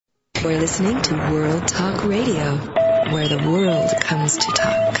You're listening to World Talk Radio, where the world comes to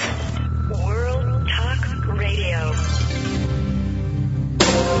talk. World Talk Radio.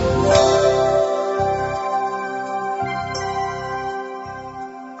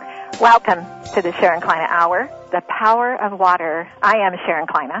 Welcome to the Sharon Kleina Hour, The Power of Water. I am Sharon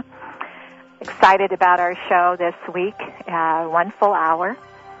Kleina. Excited about our show this week, 1 full hour.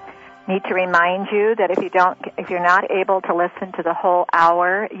 Need to remind you that if you're not able to listen to the whole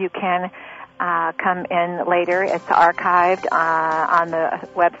hour, you can come in later. It's archived on the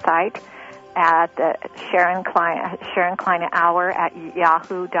website at the Sharon Kleina Hour at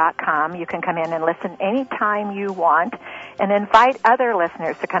yahoo.com. You can come in and listen anytime you want and invite other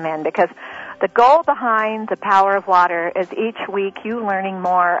listeners to come in, because the goal behind the Power of Water is each week you learning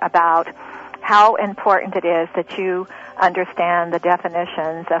more about how important it is that you understand the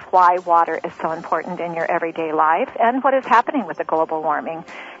definitions of why water is so important in your everyday life and what is happening with the global warming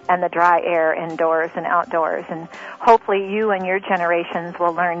and the dry air indoors and outdoors. And hopefully you and your generations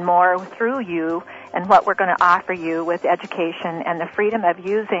will learn more through you and what we're going to offer you with education and the freedom of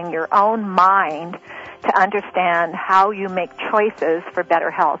using your own mind to understand how you make choices for better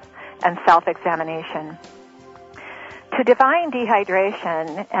health and self-examination. To define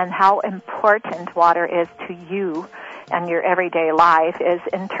dehydration and how important water is to you and your everyday life is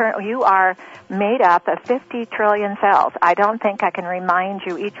you are made up of 50 trillion cells. I don't think I can remind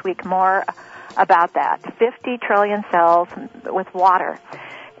you each week more about that. 50 trillion cells with water.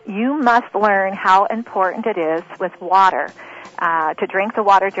 You must learn how important it is with water to drink the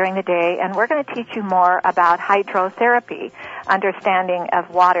water during the day, and we're going to teach you more about hydrotherapy, understanding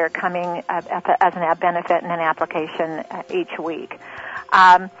of water coming as a benefit and an application each week.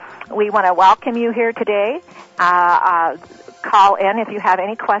 We want to welcome you here today. Call in if you have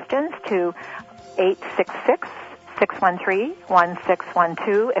any questions to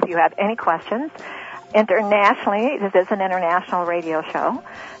 866-613-1612 if you have any questions. Internationally, this is an international radio show.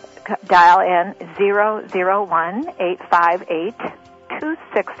 Dial in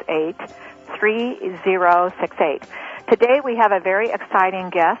 001-858-268-3068. Today we have a very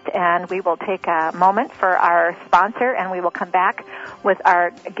exciting guest, and we will take a moment for our sponsor, and we will come back with our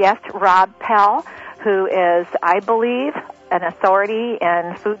guest, Rob Pell, who is, I believe, an authority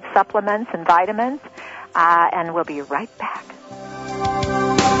in food supplements and vitamins, and we'll be right back.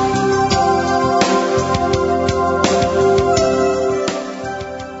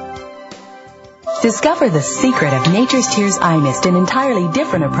 Discover the secret of Nature's Tears Eye Mist, an entirely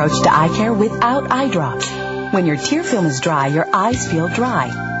different approach to eye care without eye drops. When your tear film is dry, your eyes feel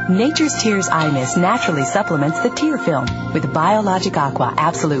dry. Nature's Tears Eye Mist naturally supplements the tear film with Biologic Aqua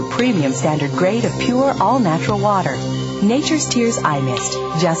Absolute Premium Standard Grade of pure, all-natural water. Nature's Tears Eye Mist,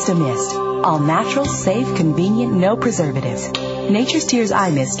 just a mist. All natural, safe, convenient, no preservatives. Nature's Tears Eye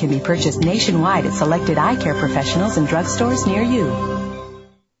Mist can be purchased nationwide at selected eye care professionals and drugstores near you.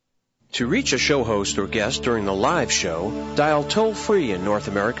 To reach a show host or guest during the live show, dial toll-free in North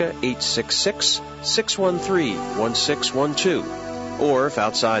America 866-613-1612. Or if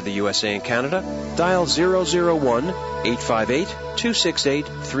outside the USA and Canada, dial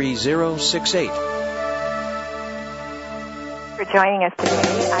 001-858-268-3068. For joining us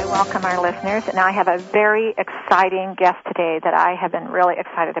today, I welcome our listeners, and I have a very exciting guest today that I have been really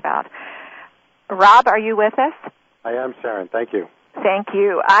excited about. Rob, are you with us? I am, Sharon. Thank you. Thank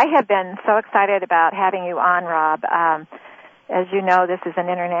you. I have been so excited about having you on, Rob. As you know, this is an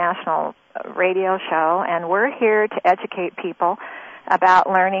international radio show, and we're here to educate people about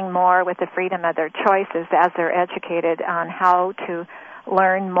learning more with the freedom of their choices as they're educated on how to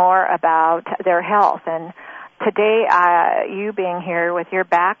learn more about their health. And today, you being here with your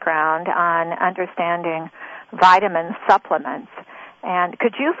background on understanding vitamin supplements, and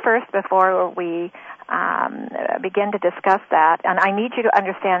could you first, before we begin to discuss that, and I need you to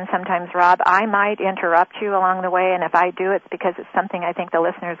understand sometimes, Rob, I might interrupt you along the way, and if I do, it's because it's something I think the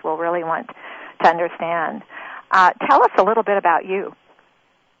listeners will really want to understand. Tell us a little bit about you.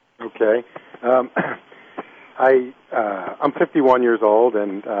 Okay. I'm 51 years old,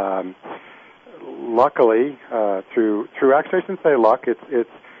 and luckily, through actually I shouldn't say luck, it's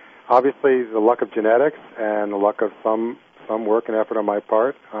obviously the luck of genetics and the luck of some work and effort on my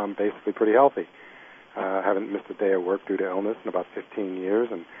part. I'm basically pretty healthy. I haven't missed a day of work due to illness in about 15 years,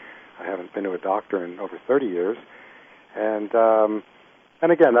 and I haven't been to a doctor in over 30 years. And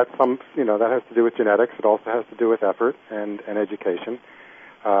again, that has to do with genetics. It also has to do with effort and education.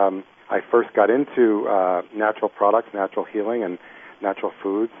 I first got into natural products, natural healing, and natural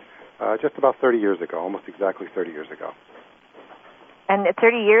foods just about 30 years ago, almost exactly 30 years ago. And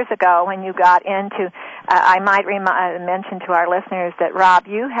 30 years ago, when you got into, I might mention to our listeners that, Rob,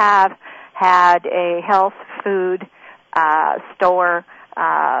 you have had a health food store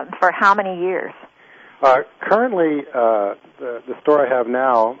for how many years? Currently, the store I have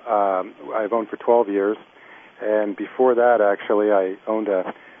now, I've owned for 12 years. And before that, actually, I owned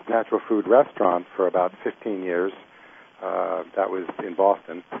a natural food restaurant for about 15 years. That was in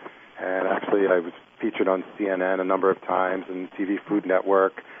Boston. And actually, I was featured on CNN a number of times and TV Food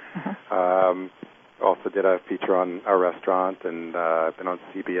Network. Mm-hmm. Also did a feature on our restaurant, and I've been on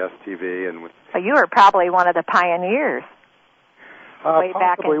CBS TV. And so you were probably one of the pioneers. Way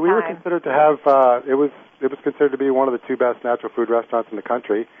back in time. We were considered to have. It was considered to be one of the two best natural food restaurants in the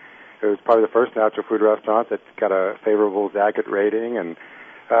country. It was probably the first natural food restaurant that got a favorable Zagat rating, and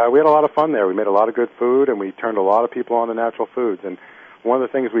we had a lot of fun there. We made a lot of good food, and we turned a lot of people on to natural foods. And one of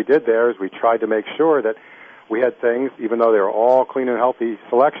the things we did there is we tried to make sure that we had things, even though they were all clean and healthy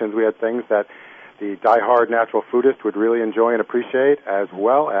selections, we had things that the die-hard natural foodist would really enjoy and appreciate, as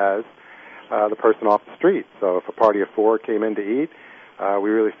well as the person off the street. So if a party of four came in to eat, we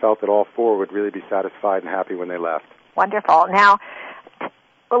really felt that all four would really be satisfied and happy when they left. Wonderful. Now,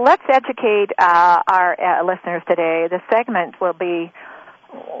 well, let's educate our listeners today. The segment will be,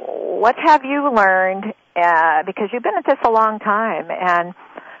 what have you learned? Because you've been at this a long time, and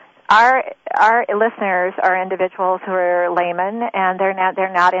our listeners are individuals who are laymen, and they're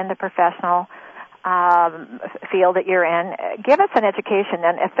not in the professional field that you're in. Give us an education.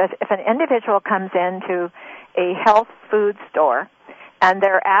 And if an individual comes into a health food store and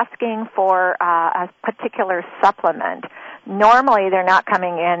they're asking for a particular supplement, normally they're not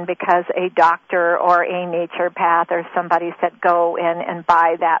coming in because a doctor or a naturopath or somebody said go in and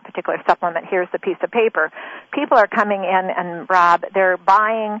buy that particular supplement. Here's the piece of paper. People are coming in, and Rob, they're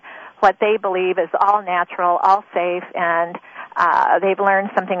buying what they believe is all natural, all safe, and they've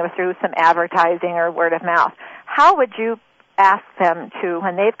learned something through some advertising or word of mouth. How would you ask them to,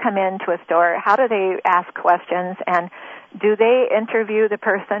 when they've come into a store, how do they ask questions, and do they interview the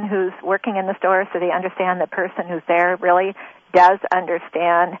person who's working in the store so they understand the person who's there really does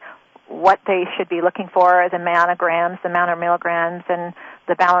understand what they should be looking for, the amount of grams, the amount of milligrams, and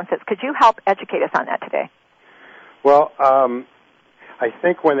the balances? Could you help educate us on that today? Well, I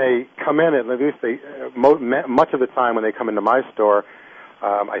think when they come in, at least much of the time when they come into my store,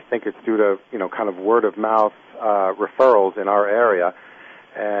 I think it's due to kind of word of mouth referrals in our area,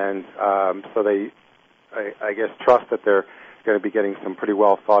 and so they, I guess, trust that they're going to be getting some pretty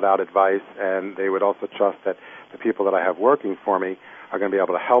well thought out advice, and they would also trust that the people that I have working for me are going to be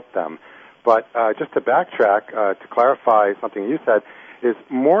able to help them. But just to backtrack, to clarify something you said, is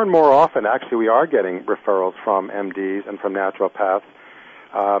more and more often, actually, we are getting referrals from MDs and from naturopaths,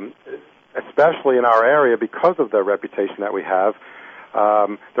 especially in our area because of the reputation that we have.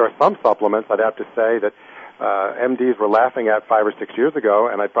 There are some supplements, I'd have to say, that MDs were laughing at 5 or 6 years ago,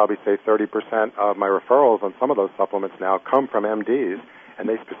 and I'd probably say 30% of my referrals on some of those supplements now come from MDs, and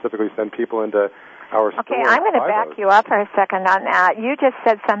they specifically send people into our store. Okay, I'm going to back you up for a second on that. You just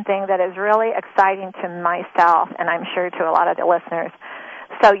said something that is really exciting to myself, and I'm sure to a lot of the listeners.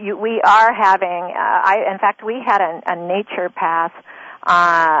 So we are having, in fact, we had a naturopath,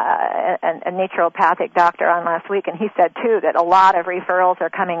 a naturopathic doctor on last week, and he said, too, that a lot of referrals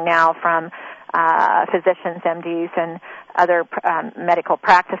are coming now from physicians, MDs, and other medical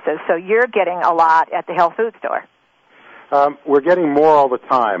practices. So you're getting a lot at the health food store. We're getting more all the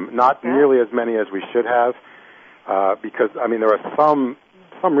time, not nearly as many as we should have, because, there are some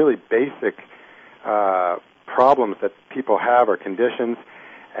really basic problems that people have or conditions,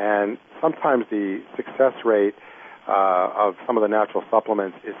 and sometimes the success rate of some of the natural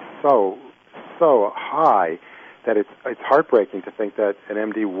supplements is so high that it's heartbreaking to think that an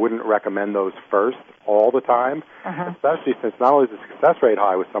MD wouldn't recommend those first all the time, especially since not only is the success rate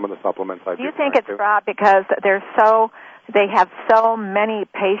high with some of the supplements I've Do you think it's, Rob, because they have so many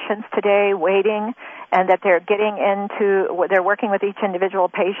patients today waiting, and that they're they're working with each individual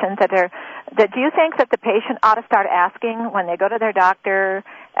patient, that do you think that the patient ought to start asking when they go to their doctor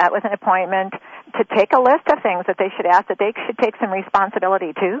with an appointment to take a list of things that they should ask, that they should take some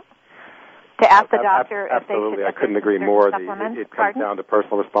responsibility too? To ask the doctor if they should. Absolutely, I couldn't agree more. It comes down to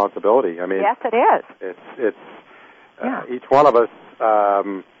personal responsibility. Yes, it is. It's each one of us.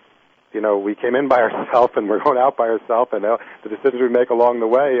 We came in by ourselves and we're going out by ourselves, and the decisions we make along the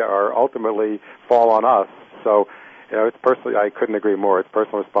way are ultimately fall on us. So, it's personally, I couldn't agree more. It's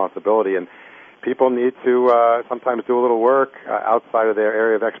personal responsibility, and people need to sometimes do a little work outside of their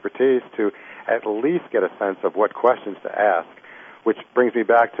area of expertise to at least get a sense of what questions to ask. Which brings me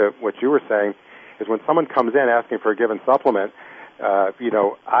back to what you were saying, is when someone comes in asking for a given supplement,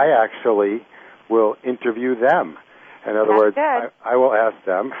 I actually will interview them. In other words, I will ask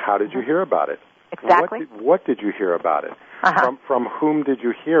them, how did you hear about it? Exactly. What did you hear about it? From whom did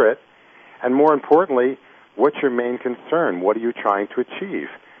you hear it? And more importantly, what's your main concern? What are you trying to achieve?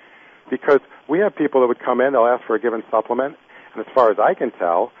 Because we have people that would come in, they'll ask for a given supplement, and as far as I can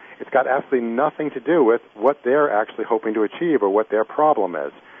tell, it's got absolutely nothing to do with what they're actually hoping to achieve or what their problem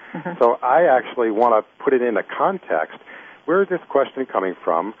is. So I actually want to put it into context. Where is this question coming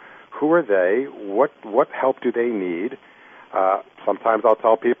from? Who are they? What help do they need? Sometimes I'll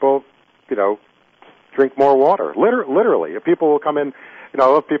tell people, drink more water. Literally. If people will come in,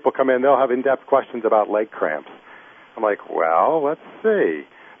 if people come in, they'll have in-depth questions about leg cramps. I'm like, well, let's see.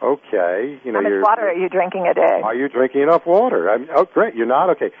 Okay. How much water are you drinking a day? Are you drinking enough water? Great. You're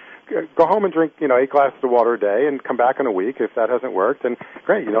not? Okay. Go home and drink, 8 glasses of water a day and come back in a week. If that hasn't worked, then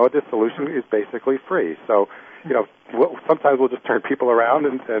great. You know what? This solution is basically free. So, sometimes we'll just turn people around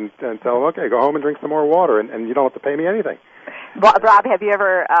and tell them, okay, go home and drink some more water, and you don't have to pay me anything. Well, Rob, have you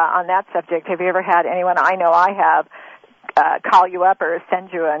ever, on that subject, have you ever had anyone, I know I have, call you up or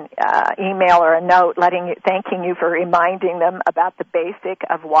send you an email or a note thanking you for reminding them about the basic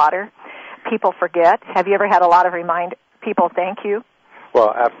of water? People forget. Have you ever had a lot of people thank you?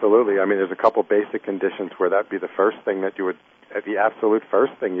 Well, absolutely. I mean, there's a couple basic conditions where that'd be the first thing that the absolute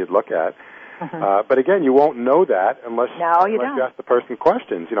first thing you'd look at. But again, you won't know that unless you ask the person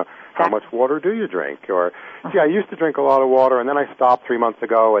questions. How much water do you drink? Or, I used to drink a lot of water, and then I stopped 3 months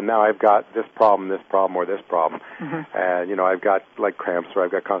ago, and now I've got this problem, or this problem. And, I've got leg cramps, or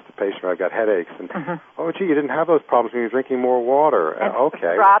I've got constipation, or I've got headaches. And, oh, gee, you didn't have those problems when you were drinking more water.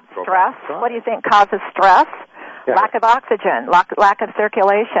 Okay. Rob, stress? What do you think causes stress? Yeah. Lack of oxygen, lack of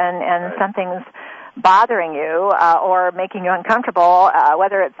circulation, and something's bothering you or making you uncomfortable,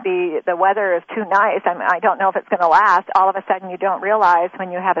 whether it's the weather is too nice. I don't know if it's going to last. All of a sudden you don't realize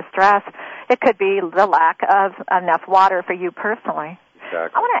when you have a stress, it could be the lack of enough water for you personally.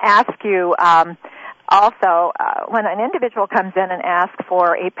 Exactly. I want to ask you also, when an individual comes in and asks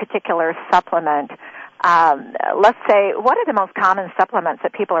for a particular supplement, let's say, what are the most common supplements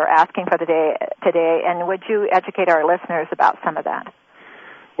that people are asking for today, and would you educate our listeners about some of that?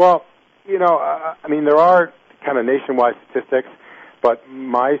 Well, there are kind of nationwide statistics, but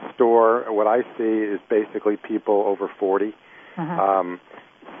my store, what I see is basically people over 40.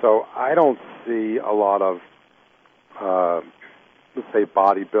 So I don't see a lot of, let's say,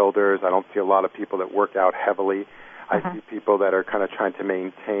 bodybuilders. I don't see a lot of people that work out heavily. I see people that are kind of trying to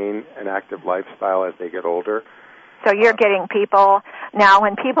maintain an active lifestyle as they get older. So you're getting people, now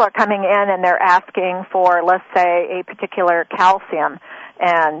when people are coming in and they're asking for, let's say, a particular calcium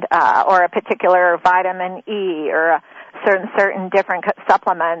and or a particular vitamin E or certain different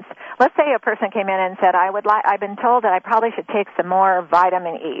supplements. Let's say a person came in and said, I've been told that I probably should take some more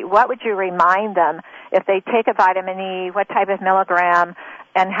vitamin E. What would you remind them if they take a vitamin E, what type of milligram,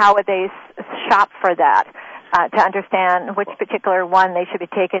 and how would they shop for that? To understand which particular one they should be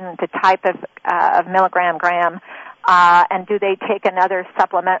taking, the type of milligram, gram, and do they take another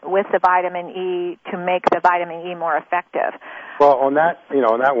supplement with the vitamin E to make the vitamin E more effective? Well, on that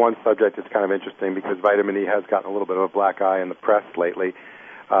one subject, it's kind of interesting because vitamin E has gotten a little bit of a black eye in the press lately.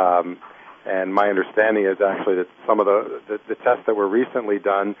 And my understanding is actually that some of the tests that were recently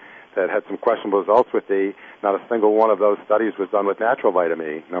done that had some questionable results with E, not a single one of those studies was done with natural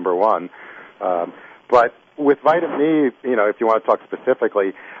vitamin E, number one. But with vitamin E, if you want to talk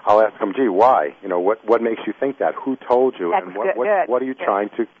specifically, I'll ask them, gee, why? What makes you think that? Who told you? That's and what are you trying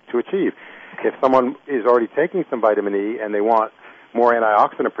to achieve? If someone is already taking some vitamin E and they want more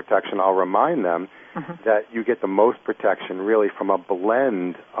antioxidant protection, I'll remind them that you get the most protection really from a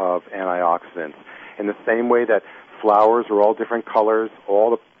blend of antioxidants. In the same way that flowers are all different colors, all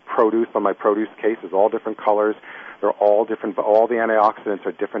the produce on my produce case is all different colors, they're all different, all the antioxidants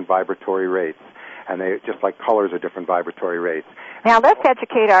are different vibratory rates. And they, just like colors, are different vibratory rates. Now let's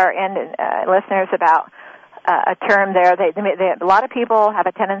educate our listeners about a term there. A lot of people have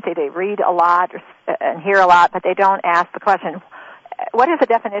a tendency to read a lot and hear a lot, but they don't ask the question, what is the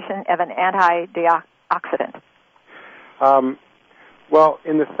definition of an antioxidant? Well,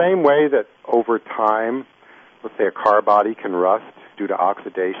 in the same way that over time, let's say a car body can rust due to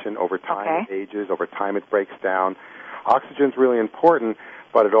oxidation, over time it ages, over time it breaks down. Oxygen's really important,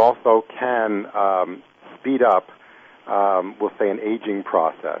 but it also can speed up, we'll say, an aging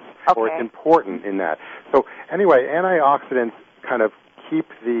process. Or it's important in that. So anyway, antioxidants kind of keep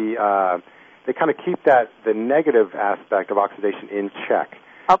the negative aspect of oxidation in check.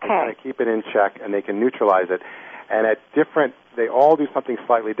 They kind of keep it in check, and they can neutralize it. And they all do something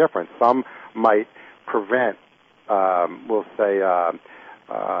slightly different. Some might prevent we'll say,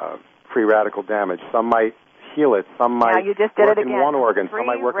 free radical damage. Some might heal it. Some might you just did work it again. in one organ. Free some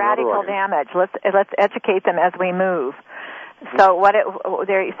might work in another radical organ. damage. Let's educate them as we move. So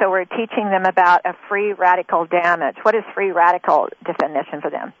so we're teaching them about a free radical damage. What is free radical definition for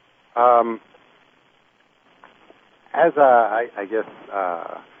them? I guess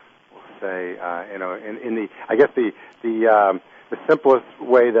we'll say the simplest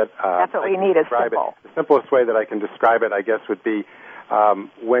way that that's what we need is simple. The simplest way that I can describe it, I guess, would be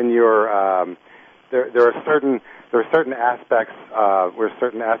when you're there are certain aspects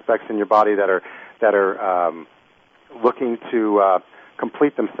in your body that are looking to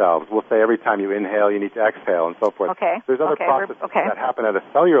complete themselves. We'll say every time you inhale, you need to exhale, and so forth. Okay. There's other processes that happen at a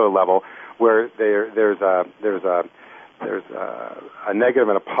cellular level where there's a negative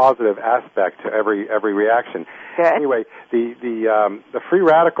and a positive aspect to every reaction. Good. Anyway, the free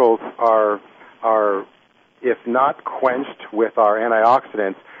radicals are if not quenched with our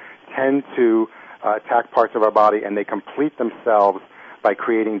antioxidants, tend to attack parts of our body, and they complete themselves by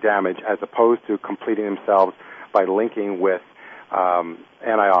creating damage, as opposed to completing themselves by linking with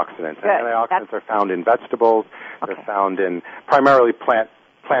antioxidants. Good. And antioxidants are found in vegetables. Okay. They're found in primarily plant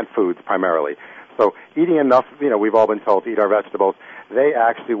foods, primarily. So eating enough, we've all been told to eat our vegetables. They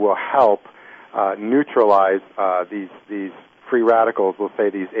actually will help neutralize these free radicals, we'll say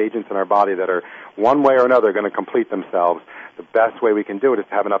these agents in our body that are one way or another going to complete themselves. The best way we can do it is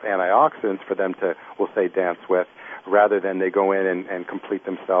to have enough antioxidants for them to, we'll say, dance with, rather than they go in and complete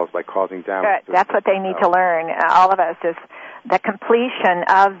themselves by causing damage. Good. That's what they need to learn, all of us, is the completion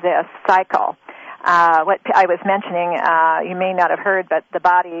of this cycle. What I was mentioning, you may not have heard, but the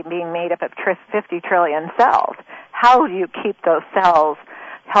body being made up of 50 trillion cells. How do you keep those cells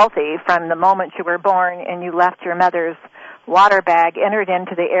healthy from the moment you were born and you left your mother's water bag, entered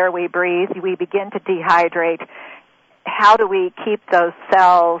into the air we breathe, we begin to dehydrate? How do we keep those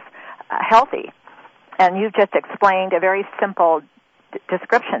cells healthy? And you just explained a very simple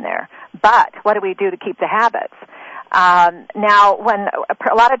description there. But what do we do to keep the habits? Now, when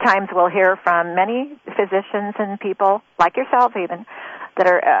a lot of times we'll hear from many physicians and people, like yourself even, that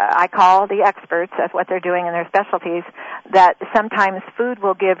are, I call the experts of what they're doing in their specialties, that sometimes food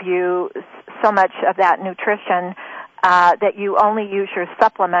will give you so much of that nutrition that you only use your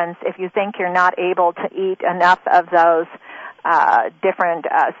supplements if you think you're not able to eat enough of those different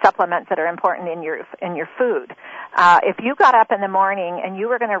supplements that are important in your food. If you got up in the morning and you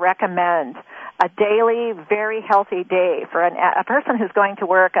were going to recommend a daily, very healthy day for a person who's going to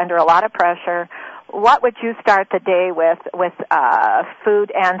work under a lot of pressure, what would you start the day with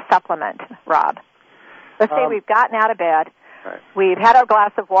food and supplement, Rob? Let's say we've gotten out of bed. Right. We've had a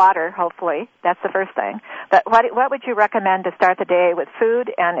glass of water, hopefully. That's the first thing. But what would you recommend to start the day with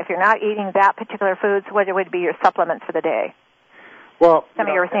food? And if you're not eating that particular foods, what would be your supplements for the day? Well, Some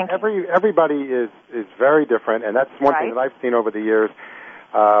of your thinking. Everybody is very different, and that's one thing that I've seen over the years.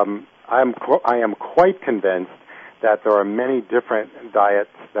 I am quite convinced that there are many different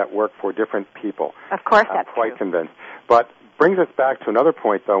diets that work for different people. Of course, that's I'm quite true. convinced. But brings us back to another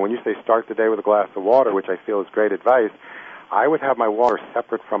point, though. When you say start the day with a glass of water, which I feel is great advice, I would have my water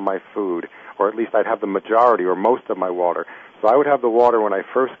separate from my food, or at least I'd have the majority or most of my water. So I would have the water when I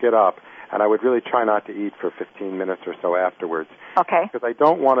first get up, and I would really try not to eat for 15 minutes or so afterwards. Okay. Because I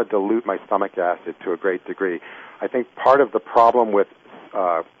don't want to dilute my stomach acid to a great degree. I think part of the problem with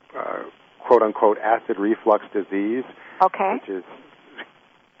quote-unquote acid reflux disease, which is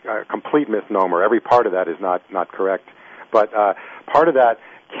a complete misnomer. Every part of that is not correct. But part of that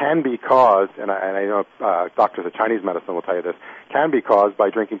can be caused, and I know doctors of Chinese medicine will tell you this, can be caused by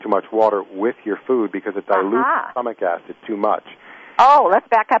drinking too much water with your food because it dilutes stomach acid too much. Oh, let's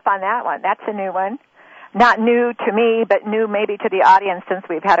back up on that one. That's a new one. Not new to me, but new maybe to the audience since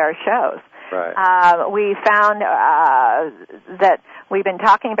we've had our shows. Right. We found that we've been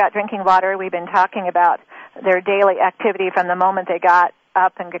talking about drinking water. We've been talking about their daily activity from the moment they got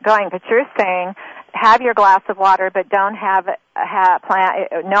up and get going. But you're saying have your glass of water, but don't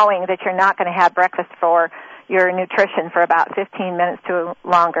knowing that you're not going to have breakfast for your nutrition for about 15 minutes to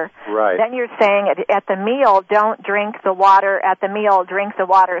longer. Right. Then you're saying at the meal, don't drink the water at the meal. Drink the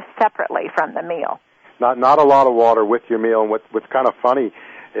water separately from the meal. Not a lot of water with your meal. And what's kind of funny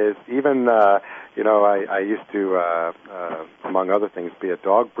is even I used to among other things be a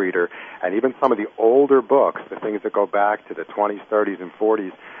dog breeder, and even some of the older books, the things that go back to the 20s, 30s, and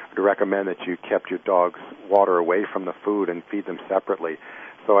 40s, would recommend that you kept your dog's water away from the food and feed them separately.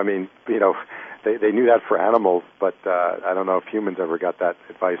 So I mean, they knew that for animals, but I don't know if humans ever got that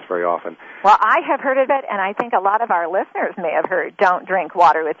advice very often. Well, I have heard of it, and I think a lot of our listeners may have heard, don't drink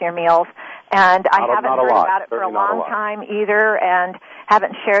water with your meals. And I haven't not heard a lot. about it for a Certainly not long a lot. time either, and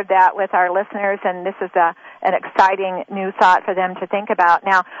haven't shared that with our listeners, and this is an exciting new thought for them to think about.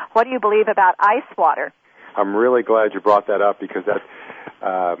 Now, what do you believe about ice water? I'm really glad you brought that up, because that,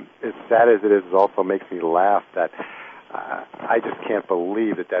 as sad as it is, it also makes me laugh that I just can't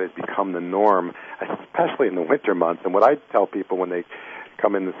believe that has become the norm, especially in the winter months. And what I tell people when they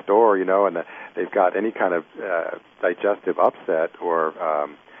come in the store, and they've got any kind of digestive upset or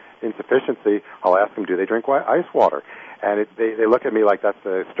insufficiency, I'll ask them, do they drink ice water? And they look at me like that's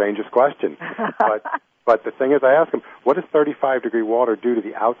the strangest question. But the thing is, I ask them, what does 35-degree water do to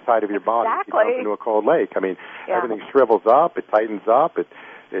the outside of your body if you jump into a cold lake? I mean, everything shrivels up, it tightens up, it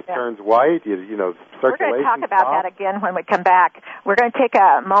turns white, circulation. We're going to talk about that again when we come back. We're going to take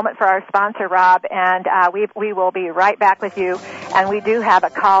a moment for our sponsor, Rob, and we will be right back with you. And we do have a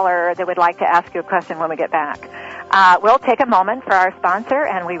caller that would like to ask you a question when we get back. We'll take a moment for our sponsor,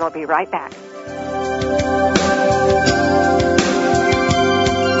 and we will be right back.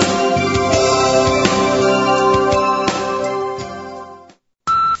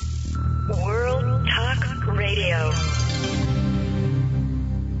 World Talk Radio.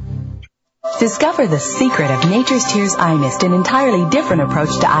 Discover the secret of Nature's Tears Eye Mist, an entirely different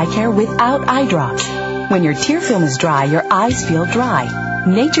approach to eye care without eye drops. When your tear film is dry, your eyes feel dry.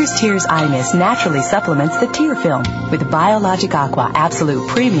 Nature's Tears Eye Mist naturally supplements the tear film with Biologic Aqua Absolute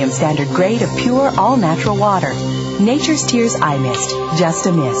Premium Standard Grade of pure, all-natural water. Nature's Tears Eye Mist, just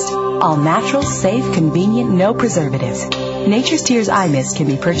a mist. All natural, safe, convenient, no preservatives. Nature's Tears Eye Mist can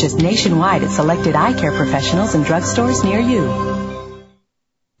be purchased nationwide at selected eye care professionals and drugstores near you.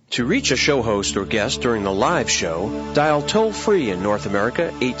 To reach a show host or guest during the live show, dial toll-free in North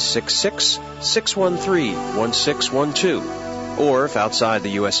America 866-613-1612. Or if outside the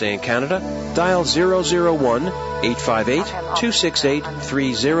USA and Canada, dial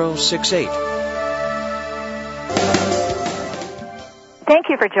 001-858-268-3068. Thank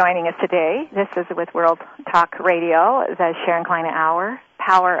you for joining us today. This is with World Talk Radio, the Sharon Kleina Hour,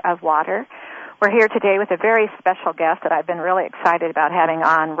 Power of Water. We're here today with a very special guest that I've been really excited about having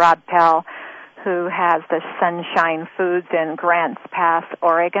on, Rob Pell, who has the Sunshine Foods in Grants Pass,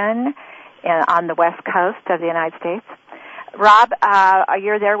 Oregon, on the west coast of the United States. Rob, are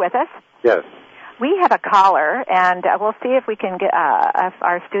you there with us? Yes. We have a caller, and we'll see if we can get, if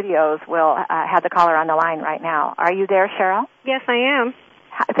our studios will have the caller on the line right now. Are you there, Cheryl? Yes, I am.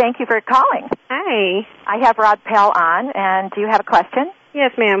 Thank you for calling. Hi. I have Rob Pell on, and do you have a question?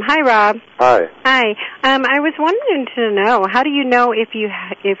 Yes, ma'am. Hi, Rob. Hi. Hi. I was wanting to know, how do you know if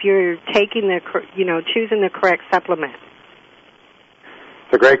you're taking choosing the correct supplement?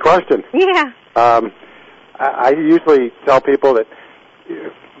 It's a great question. Yeah. I usually tell people that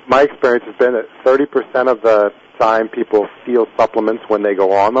my experience has been that 30% of the time people feel supplements when they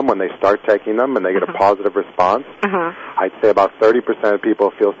go on them, when they start taking them, and they get a positive response. I'd say about 30% of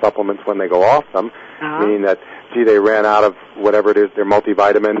people feel supplements when they go off them, meaning that, gee, they ran out of whatever it is, their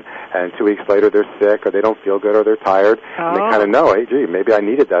multivitamin, and 2 weeks later they're sick, or they don't feel good, or they're tired, and they kind of know, hey, gee, maybe I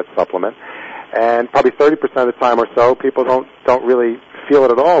needed that supplement. And probably 30% of the time or so, people don't really feel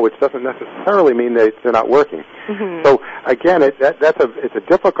it at all, which doesn't necessarily mean they're not working. So again, it's a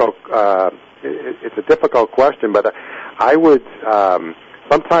difficult question, but I would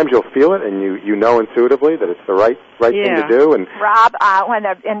sometimes you'll feel it, and you know intuitively that it's the right thing to do. And Rob, when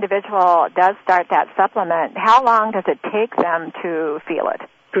an individual does start that supplement, how long does it take them to feel it?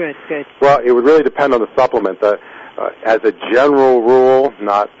 Good. Well, it would really depend on the supplement. As a general rule,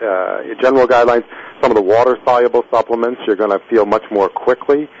 not general guidelines, some of the water-soluble supplements you're going to feel much more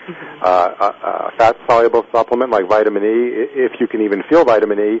quickly. A fat-soluble supplement like vitamin E, if you can even feel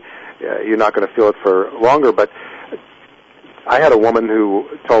vitamin E, you're not going to feel it for longer. But I had a woman who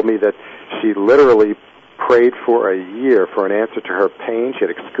told me that she literally prayed for a year for an answer to her pain. She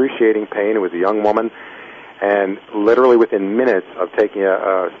had excruciating pain. It was a young woman. And literally within minutes of taking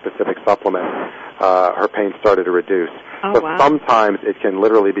a specific supplement, her pain started to reduce. Sometimes it can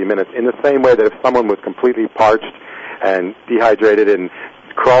literally be minutes. In the same way that if someone was completely parched and dehydrated and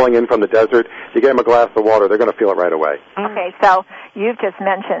crawling in from the desert, you get them a glass of water, they're going to feel it right away. Okay, so you've just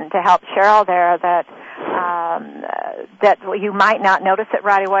mentioned to help Cheryl there that you might not notice it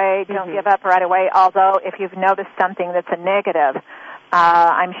right away, don't give up right away, although if you've noticed something that's a negative,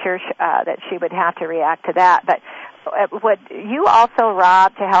 I'm sure that she would have to react to that. But would you also,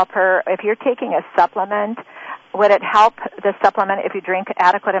 Rob, to help her, if you're taking a supplement, would it help the supplement if you drink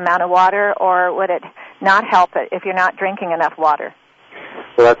adequate amount of water, or would it not help it if you're not drinking enough water?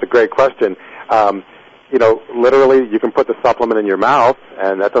 Well, that's a great question. Literally you can put the supplement in your mouth,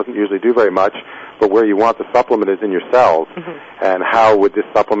 and that doesn't usually do very much. but where you want the supplement is in your cells. And how would this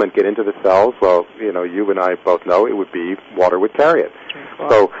supplement get into the cells? Well, you and I both know it would be water would carry it.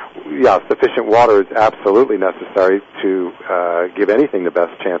 So, yeah, sufficient water is absolutely necessary to give anything the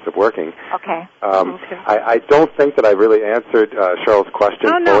best chance of working. Okay. I don't think that I really answered Cheryl's question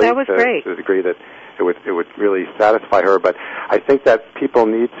fully that was great. to the degree that it would really satisfy her, but I think that people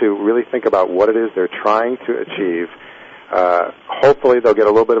need to really think about what it is they're trying to achieve. Hopefully they'll get a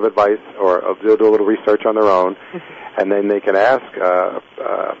little bit of advice or they'll do a little research on their own, and then they can ask a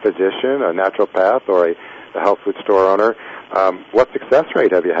physician, a naturopath, or a health food store owner, what success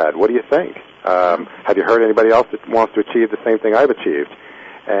rate have you had? What do you think? Have you heard anybody else that wants to achieve the same thing I've achieved?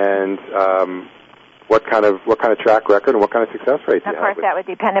 And what kind of track record and what kind of success rate do you have? Of course, that would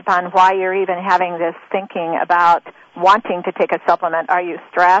depend upon why you're even having this thinking about wanting to take a supplement. Are you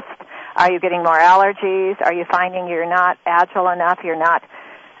stressed? Are you getting more allergies? Are you finding you're not agile enough? You're not.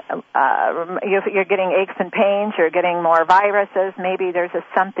 You're getting aches and pains. You're getting more viruses. Maybe there's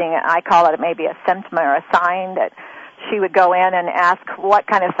something, I call it maybe a symptom or a sign that she would go in and ask, what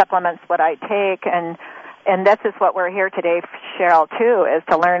kind of supplements would I take? And this is what we're here today, Cheryl, too, is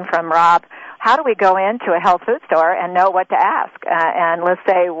to learn from Rob. How do we go into a health food store and know what to ask? And let's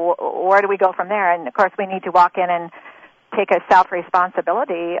say, where do we go from there? And, of course, we need to walk in and take a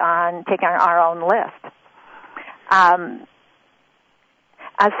self-responsibility on taking our own list.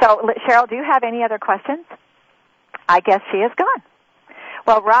 So, Cheryl, do you have any other questions? I guess she is gone.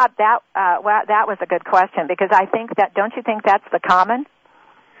 Well, Rob, that was a good question, because I think that, don't you think that's the common?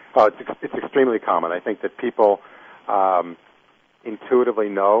 Oh, it's extremely common. I think that people intuitively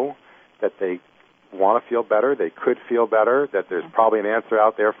know that they want to feel better, they could feel better, that there's probably an answer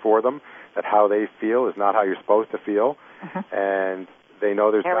out there for them, that how they feel is not how you're supposed to feel, and they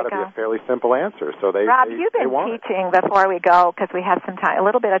know there's got to be a fairly simple answer. So Rob, you've been teaching before we go, because we have a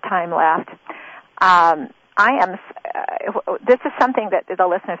little bit of time left. This is something that the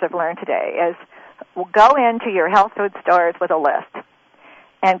listeners have learned today, is go into your health food stores with a list.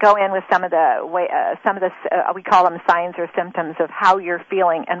 And go in with some of the we call them signs or symptoms of how you're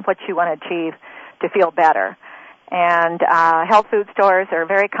feeling and what you want to achieve to feel better. And health food stores are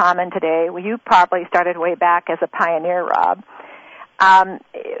very common today. Well, you probably started way back as a pioneer, Rob.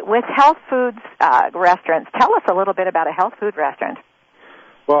 With health foods restaurants, tell us a little bit about a health food restaurant.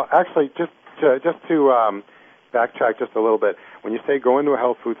 Well, actually, just to backtrack just a little bit, when you say go into a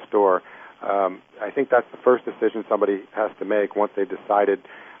health food store, I think that's the first decision somebody has to make once they've decided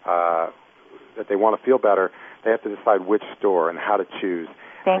that they want to feel better. They have to decide which store and how to choose.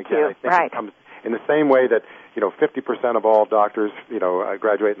 Thank you. I think it comes in the same way that 50% of all doctors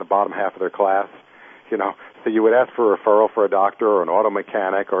graduate in the bottom half of their class. So you would ask for a referral for a doctor or an auto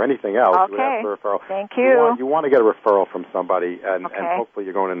mechanic or anything else. Okay. You would ask for a referral. Thank you. You want to get a referral from somebody, and hopefully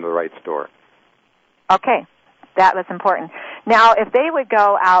you're going into the right store. Okay. That was important. Now, if they would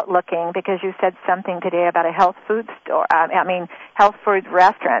go out looking, because you said something today about a health food store, health food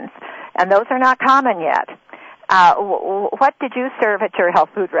restaurants, and those are not common yet. What did you serve at your health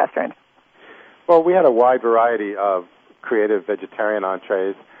food restaurant? Well, we had a wide variety of creative vegetarian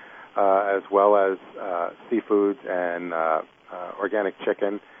entrees, as well as seafoods and organic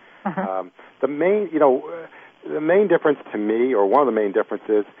chicken. The main difference to me, or one of the main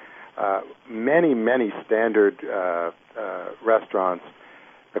differences, many standard restaurants,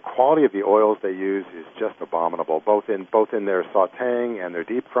 the quality of the oils they use is just abominable, both in their sautéing and their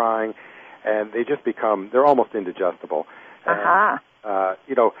deep frying, and they're almost indigestible. And,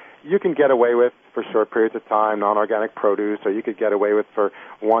 you can get away with, for short periods of time, non-organic produce, or you could get away with for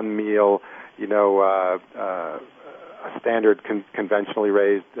one meal, a standard conventionally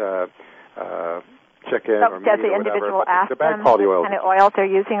raised chicken or meat does the or individual whatever. ask The bad them quality what oils. kind of oils they're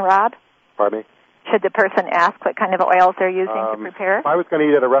using, Rob? Pardon me? Should the person ask what kind of oils they're using to prepare? If I was going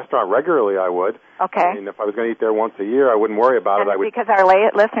to eat at a restaurant regularly, I would. Okay. I mean, if I was going to eat there once a year, I wouldn't worry about it. Because our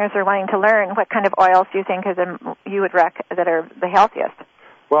listeners are wanting to learn, what kind of oils do you think you would that are the healthiest?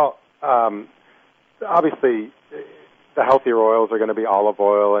 Well, obviously, the healthier oils are going to be olive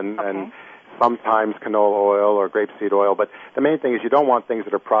oil and sometimes canola oil or grapeseed oil. But the main thing is you don't want things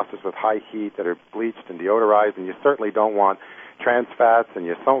that are processed with high heat, that are bleached and deodorized, and you certainly don't want trans fats, and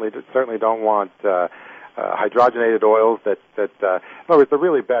you certainly don't want hydrogenated oils in other words, the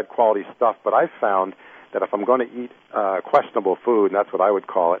really bad quality stuff. But I've found that if I'm going to eat questionable food, and that's what I would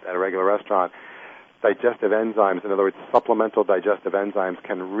call it at a regular restaurant, digestive enzymes, in other words, supplemental digestive enzymes,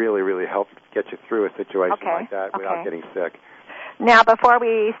 can really, really help get you through a situation like that without getting sick. Now, before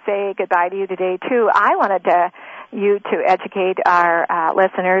we say goodbye to you today, too, I wanted you to educate our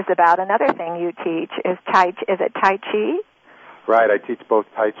listeners about another thing you teach. Is it Tai Chi? Right. I teach both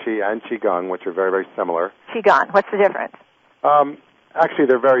Tai Chi and Qigong, which are very, very similar. Qigong. What's the difference? Actually,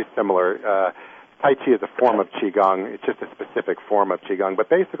 they're very similar. Tai Chi is a form of Qigong. It's just a specific form of Qigong. But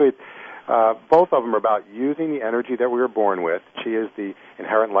basically, both of them are about using the energy that we were born with. Qi is the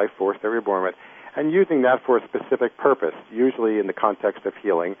inherent life force that we were born with, and using that for a specific purpose, usually in the context of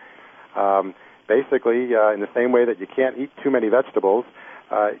healing. Basically, in the same way that you can't eat too many vegetables,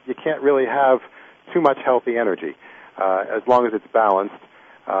 you can't really have too much healthy energy. As long as it's balanced,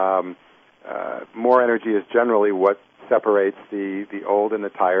 more energy is generally what separates the old and the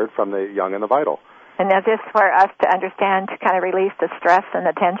tired from the young and the vital. And is this for us to understand, to kind of release the stress and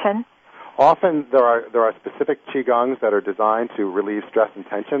the tension? Often there are specific Qigongs that are designed to relieve stress and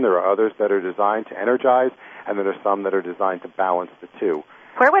tension. There are others that are designed to energize, and then there are some that are designed to balance the two.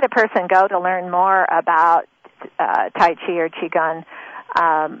 Where would a person go to learn more about Tai Chi or Qigong?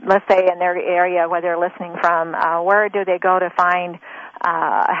 Let's say in their area where they're listening from, where do they go to find,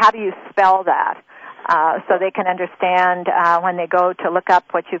 how do you spell that? So they can understand when they go to look up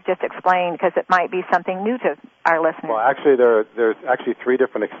what you've just explained, because it might be something new to our listeners. Well, actually, there's actually 3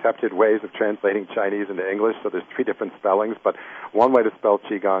 different accepted ways of translating Chinese into English, so there's 3 different spellings. But one way to spell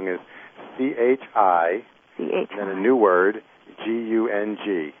Qigong is C-H-I, and then a new word,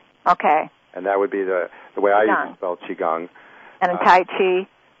 G-U-N-G. Okay. And that would be the way I usually spell Qigong. And Tai Chi?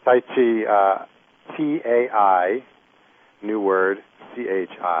 Tai Chi, T-A-I, new word,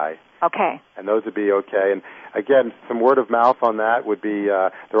 C-H-I. Okay. And those would be okay. And again, some word of mouth on that would be,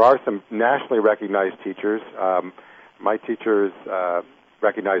 there are some nationally recognized teachers. My teachers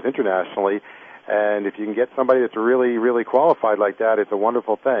recognized internationally. And if you can get somebody that's really, really qualified like that, it's a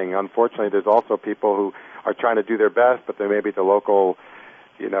wonderful thing. Unfortunately, there's also people who are trying to do their best, but they may be at the local,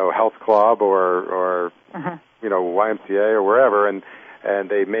 health club or YMCA or wherever, and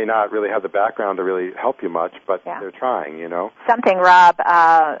they may not really have the background to really help you much, but they're trying, Something, Rob,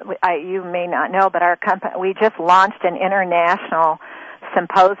 you may not know, but our company, we just launched an international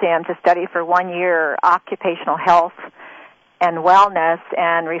symposium to study for 1 year occupational health and wellness,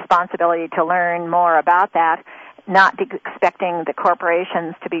 and responsibility to learn more about that, not expecting the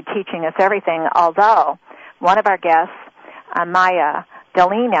corporations to be teaching us everything, although one of our guests, Maya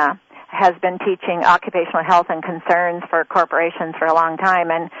Delina, has been teaching occupational health and concerns for corporations for a long time,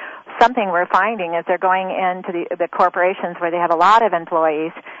 and something we're finding is they're going into the corporations where they have a lot of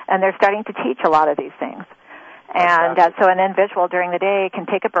employees, and they're starting to teach a lot of these things. And so an individual during the day can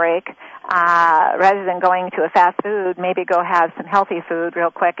take a break, rather than going to a fast food, maybe go have some healthy food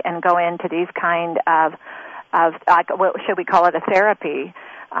real quick and go into these kind of what should we call it, a therapy,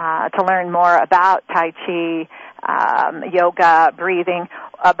 to learn more about Tai Chi, yoga, breathing.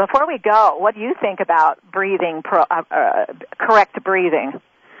 Before we go, what do you think about breathing, correct breathing?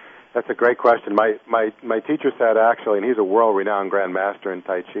 That's a great question. My teacher said, actually, and he's a world-renowned Grand Master in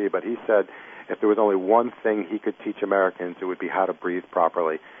Tai Chi, but he said if there was only one thing he could teach Americans, it would be how to breathe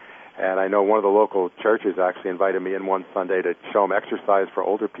properly. And I know one of the local churches actually invited me in one Sunday to show them exercise for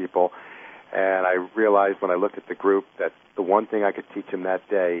older people, and I realized when I looked at the group that the one thing I could teach them that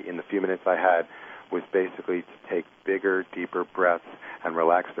day in the few minutes I had was basically to take bigger, deeper breaths and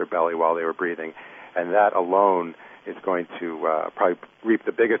relax their belly while they were breathing. And that alone is going to probably reap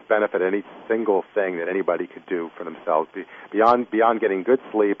the biggest benefit of any single thing that anybody could do for themselves. Beyond getting good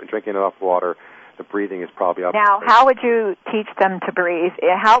sleep and drinking enough water, the breathing is probably up. Now, how would you teach them to breathe?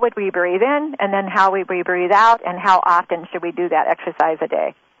 How would we breathe in, and then how would we breathe out, and how often should we do that exercise a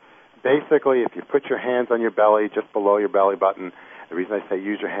day? Basically, if you put your hands on your belly, just below your belly button, the reason I say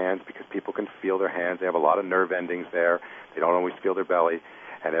use your hands because people can feel their hands. They have a lot of nerve endings there. They don't always feel their belly.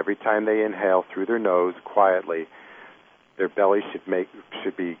 And every time they inhale through their nose quietly, their belly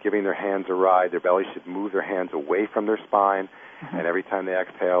should be giving their hands a ride. Their belly should move their hands away from their spine. Mm-hmm. And every time they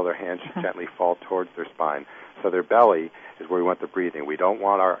exhale, their hands should gently fall towards their spine. So their belly is where we want the breathing. We don't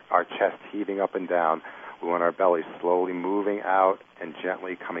want our chest heaving up and down. We want our belly slowly moving out and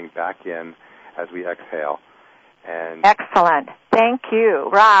gently coming back in as we exhale. And excellent. Thank you.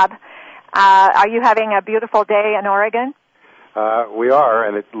 Rob, are you having a beautiful day in Oregon? We are,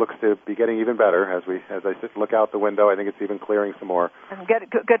 and it looks to be getting even better as I just look out the window. I think it's even clearing some more.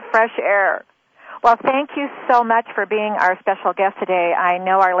 Good fresh air. Well, thank you so much for being our special guest today. I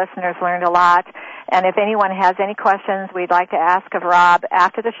know our listeners learned a lot, and if anyone has any questions we'd like to ask of Rob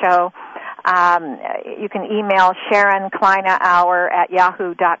after the show, you can email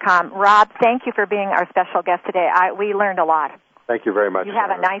SharonKleinerHour@yahoo.com. Rob, thank you for being our special guest today. We learned a lot. Thank you very much. You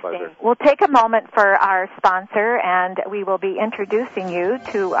have a nice day. We'll take a moment for our sponsor, and we will be introducing you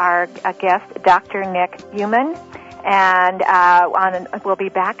to our guest, Dr. Nick Human, and we'll be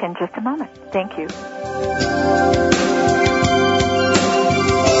back in just a moment. Thank you.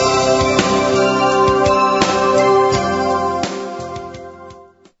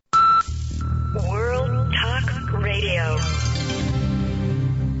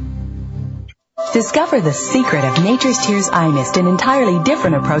 Discover the secret of Nature's Tears Eye Mist, an entirely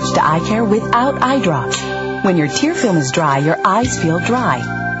different approach to eye care without eye drops. When your tear film is dry, your eyes feel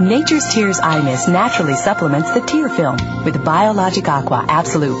dry. Nature's Tears Eye Mist naturally supplements the tear film with Biologic Aqua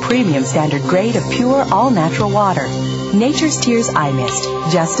Absolute Premium Standard Grade of pure, all-natural water. Nature's Tears Eye Mist,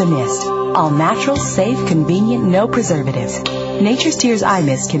 just a mist. All natural, safe, convenient, no preservatives. Nature's Tears Eye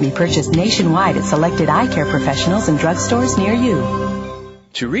Mist can be purchased nationwide at selected eye care professionals and drugstores near you.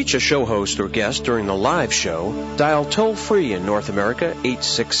 To reach a show host or guest during the live show, dial toll-free in North America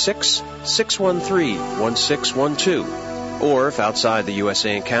 866-613-1612. Or if outside the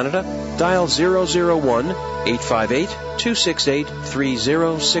USA and Canada, dial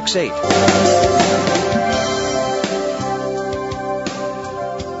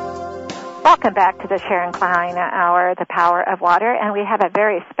 001-858-268-3068. Welcome back to the Sharon Klein Hour, The Power of Water, and we have a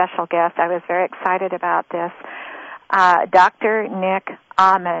very special guest. I was very excited about this. Dr. Nick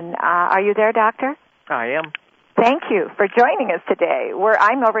Amen. Are you there, Doctor? I am. Thank you for joining us today.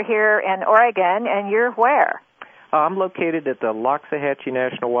 I'm over here in Oregon, and you're where? I'm located at the Loxahatchee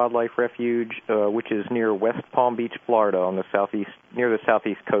National Wildlife Refuge, which is near West Palm Beach, Florida, on the near the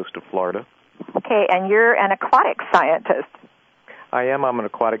southeast coast of Florida. Okay, and you're an aquatic scientist. I am. I'm an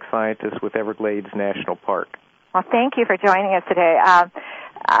aquatic scientist with Everglades National Park. Well, thank you for joining us today.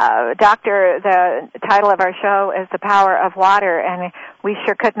 Doctor, the title of our show is The Power of Water, and we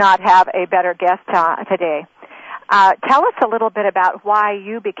sure could not have a better guest today. Tell us a little bit about why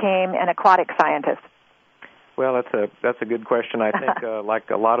you became an aquatic scientist. Well, that's a good question. I think like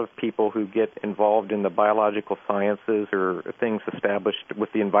a lot of people who get involved in the biological sciences or things established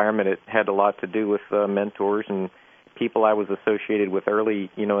with the environment, it had a lot to do with mentors and people I was associated with early,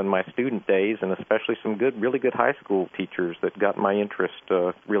 in my student days, and especially some really good high school teachers that got my interest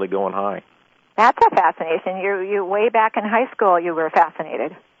really going high. That's a fascination. You way back in high school, you were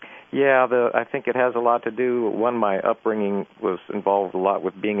fascinated. Yeah, I think it has a lot to do. One, my upbringing was involved a lot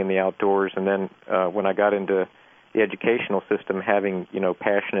with being in the outdoors, and then when I got into the educational system, having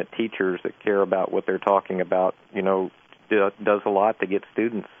passionate teachers that care about what they're talking about, does a lot to get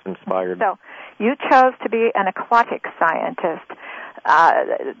students inspired. So you chose to be an aquatic scientist.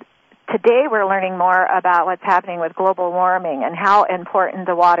 Today we're learning more about what's happening with global warming and how important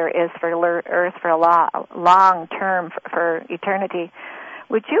the water is for Earth for a long term, for eternity.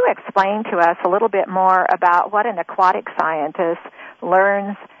 Would you explain to us a little bit more about what an aquatic scientist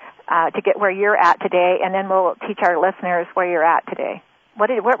learns to get where you're at today, and then we'll teach our listeners where you're at today?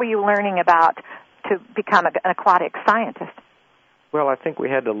 What were you learning about to become an aquatic scientist? Well, I think we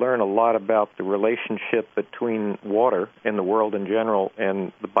had to learn a lot about the relationship between water and the world in general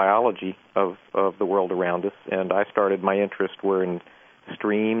and the biology of the world around us. And I started, my interest were in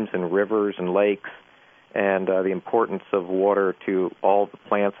streams and rivers and lakes and the importance of water to all the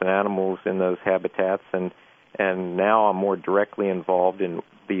plants and animals in those habitats. And now I'm more directly involved in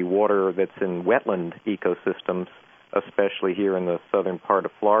the water that's in wetland ecosystems, especially here in the southern part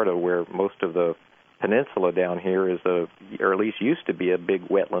of Florida, where most of the peninsula down here is or at least used to be, a big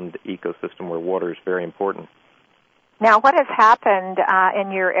wetland ecosystem where water is very important. Now, what has happened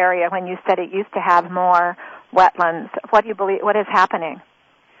in your area when you said it used to have more wetlands? What do you believe? What is happening?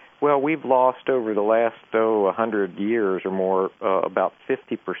 Well, we've lost over the last 100 years or more about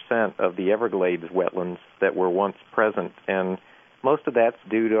 50% of the Everglades wetlands that were once present, and most of that's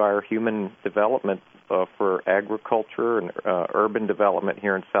due to our human development for agriculture and urban development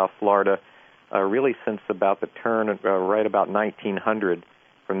here in South Florida. Really since about the turn, right about 1900.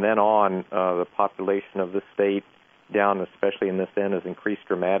 From then on, the population of the state, down especially in this end, has increased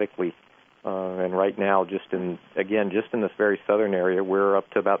dramatically. And right now, just in this very southern area, we're up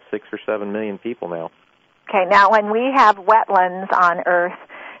to about 6 or 7 million people now. Okay, now when we have wetlands on Earth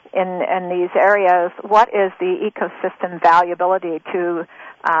in these areas, what is the ecosystem valuability to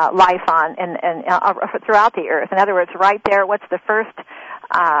life on and throughout the Earth? In other words, right there, what's the first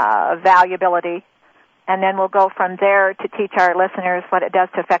valuability, and then we'll go from there to teach our listeners what it does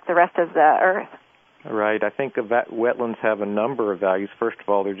to affect the rest of the Earth. Right. I think wetlands have a number of values. First of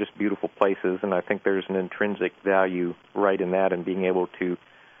all, they're just beautiful places, and I think there's an intrinsic value right in that and being able to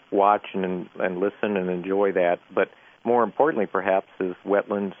watch and listen and enjoy that. But more importantly, perhaps, is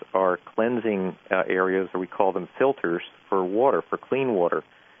wetlands are cleansing areas, or we call them filters, for water, for clean water.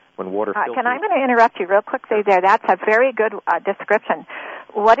 When water filters... I'm going to interrupt you real quickly there. That's a very good description.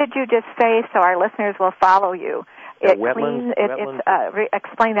 What did you just say so our listeners will follow you? Explain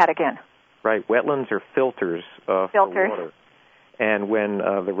that again. Right. Wetlands are filters for water. And when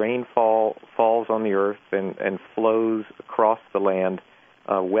the rainfall falls on the earth and flows across the land,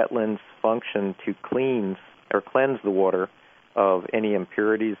 wetlands function to cleanse the water of any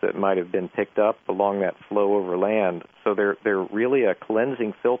impurities that might have been picked up along that flow over land. So they're really a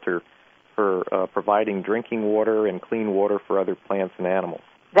cleansing filter for providing drinking water and clean water for other plants and animals.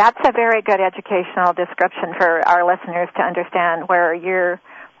 That's a very good educational description for our listeners to understand where you're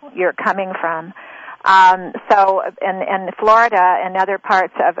coming from. So in Florida and other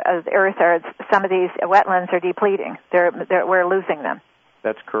parts of the earth, some of these wetlands are depleting. We're losing them.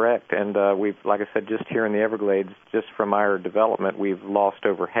 That's correct. And we've, like I said, just here in the Everglades, just from our development, we've lost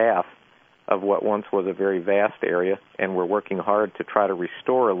over half of what once was a very vast area, and we're working hard to try to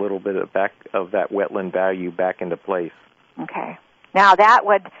restore a little bit of that wetland value back into place. Okay. Now, that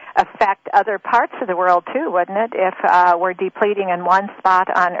would affect other parts of the world, too, wouldn't it, if we're depleting in one spot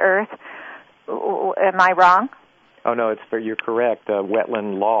on Earth? Am I wrong? Oh, no, you're correct.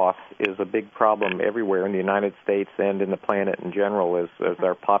 Wetland loss is a big problem everywhere in the United States and in the planet in general as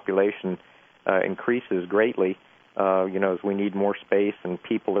our population increases greatly. As we need more space and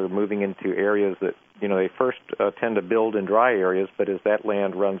people are moving into areas that, they first tend to build in dry areas, but as that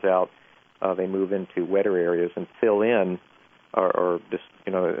land runs out, they move into wetter areas and fill in, or just,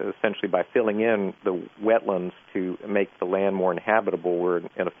 essentially by filling in the wetlands to make the land more inhabitable, we're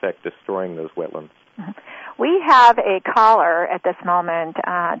in effect destroying those wetlands. Mm-hmm. We have a caller at this moment.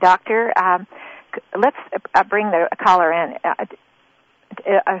 Doctor, let's bring the caller in.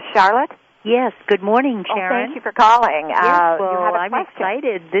 Charlotte? Yes. Good morning, Sharon. Oh, thank you for calling. Yes, you have a I'm question.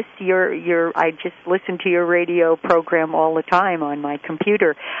 excited. I just listen to your radio program all the time on my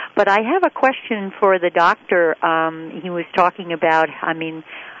computer. But I have a question for the doctor. He was talking about,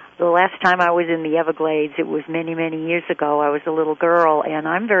 the last time I was in the Everglades, it was many, many years ago. I was a little girl, and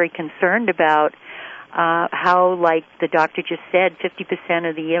I'm very concerned about how, like the doctor just said, 50%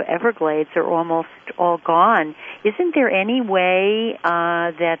 of the Everglades are almost all gone. Isn't there any way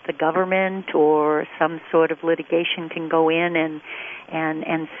that the government or some sort of litigation can go in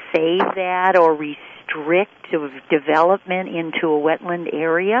and save that or restrict development into a wetland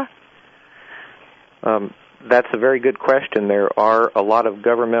area? That's a very good question. There are a lot of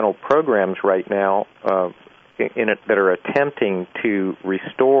governmental programs right now in it that are attempting to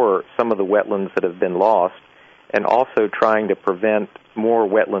restore some of the wetlands that have been lost and also trying to prevent more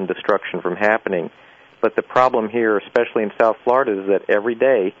wetland destruction from happening. But the problem here, especially in South Florida, is that every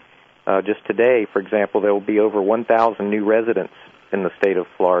day, just today, for example, there will be over 1,000 new residents in the state of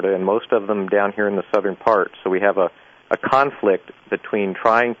Florida, and most of them down here in the southern part. So we have a conflict between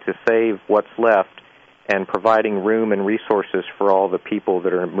trying to save what's left and providing room and resources for all the people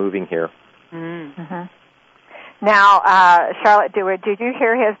that are moving here. Mm-hmm. Now, Charlotte Dewar, did you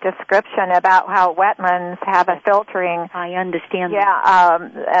hear his description about how wetlands have a filtering? I understand. Yeah,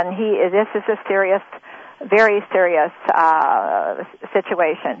 and this is a serious, very serious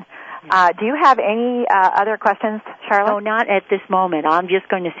situation. Do you have any other questions, Charlotte? No, not at this moment. I'm just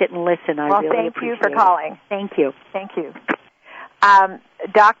going to sit and listen. I really appreciate it. Thank you for calling. Thank you. Thank you.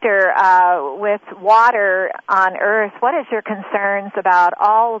 Doctor, with water on Earth, what is your concerns about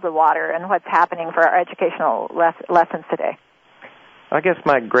all the water and what's happening for our educational lessons today? I guess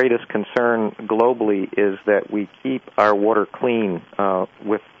my greatest concern globally is that we keep our water clean.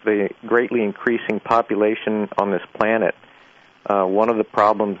 With the greatly increasing population on this planet, one of the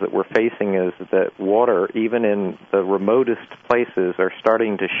problems that we're facing is that water, even in the remotest places, are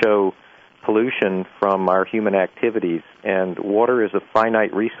starting to show pollution from our human activities, and water is a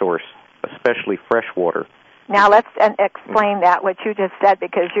finite resource, especially fresh water. Now let's explain that, what you just said,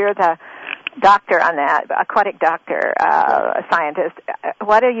 because you're the doctor on that, aquatic doctor, a scientist.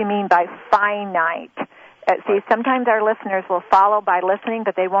 What do you mean by finite? See, sometimes our listeners will follow by listening,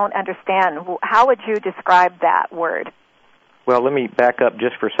 but they won't understand. How would you describe that word? Well, let me back up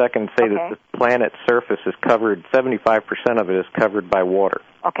just for a second and say that the planet's surface is covered, 75% of it is covered by water.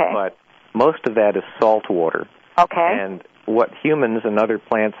 Okay. But most of that is salt water. Okay. And what humans and other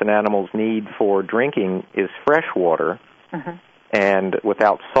plants and animals need for drinking is fresh water, and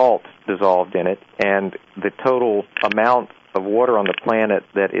without salt dissolved in it. And the total amount of water on the planet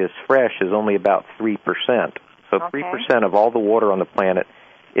that is fresh is only about 3%. So 3% of all the water on the planet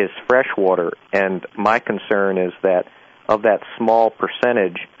is fresh water. And my concern is that of that small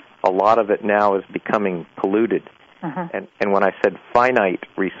percentage, a lot of it now is becoming polluted. And when I said finite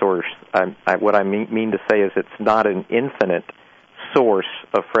resource, what I mean to say is it's not an infinite source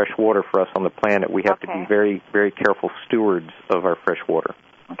of fresh water for us on the planet. We have to be very, very careful stewards of our fresh water.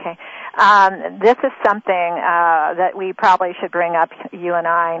 Okay. This is something that we probably should bring up, you and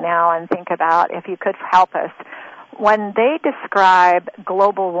I, now and think about, if you could help us. When they describe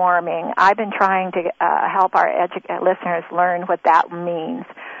global warming, I've been trying to help our listeners learn what that means.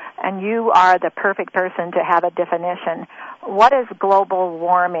 and you are the perfect person to have a definition. What is global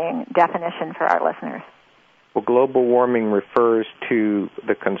warming definition for our listeners? Well, global warming refers to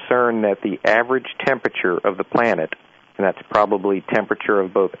the concern that the average temperature of the planet, and that's probably temperature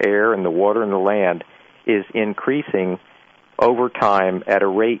of both air and the water and the land, is increasing over time at a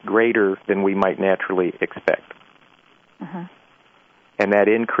rate greater than we might naturally expect. Mm-hmm. And that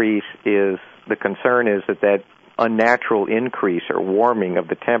increase is, the concern is that unnatural increase or warming of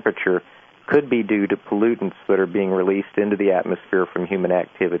the temperature could be due to pollutants that are being released into the atmosphere from human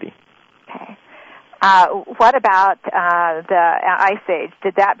activity. Okay. What about the Ice Age?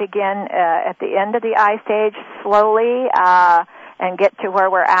 Did that begin at the end of the Ice Age slowly and get to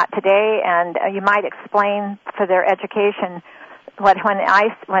where we're at today? And you might explain for their education when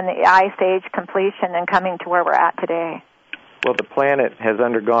the Ice Age completion and coming to where we're at today. Well, the planet has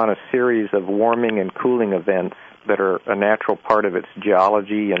undergone a series of warming and cooling events that are a natural part of its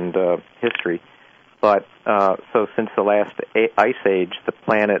geology and history. But so since the last Ice Age, the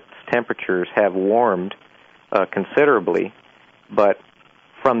planet's temperatures have warmed considerably. But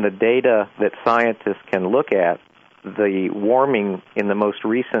from the data that scientists can look at, the warming in the most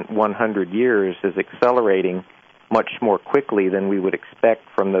recent 100 years is accelerating much more quickly than we would expect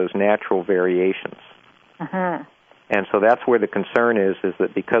from those natural variations. Mm-hmm. And so that's where the concern is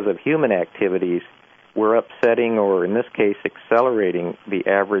that because of human activities, we're upsetting, or in this case, accelerating the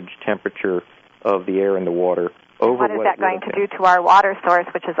average temperature of the air and the water over what is that going to do to our water source,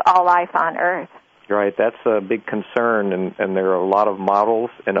 which is all life on Earth? Right, that's a big concern, and there are a lot of models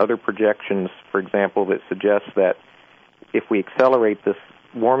and other projections, for example, that suggest that if we accelerate this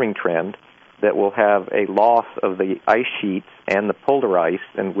warming trend, that we'll have a loss of the ice sheets and the polar ice,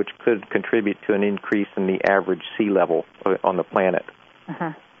 and which could contribute to an increase in the average sea level on the planet.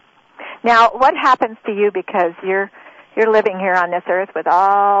 Mm-hmm. Now, what happens to you because you're living here on this earth with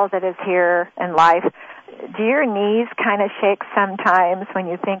all that is here in life? Do your knees kind of shake sometimes when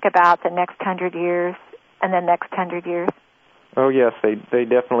you think about the next 100 years and the next 100 years? Oh, yes, they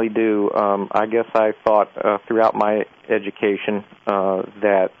definitely do. I guess I thought throughout my education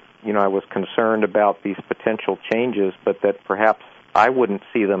that, I was concerned about these potential changes, but that perhaps I wouldn't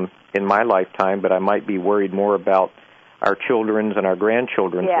see them in my lifetime, but I might be worried more about our children's and our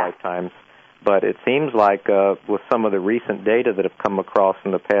grandchildren's lifetimes. But it seems like with some of the recent data that have come across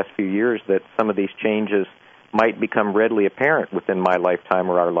in the past few years that some of these changes might become readily apparent within my lifetime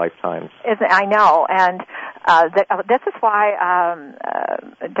or our lifetimes. I know, and this is why,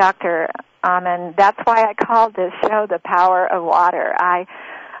 Dr. Amen, that's why I called this show The Power of Water.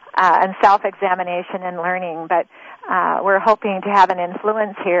 And self-examination and learning, but we're hoping to have an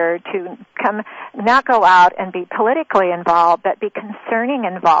influence here to not go out and be politically involved, but be concerning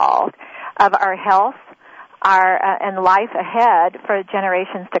involved of our health, and life ahead for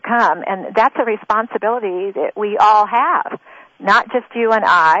generations to come. And that's a responsibility that we all have, not just you and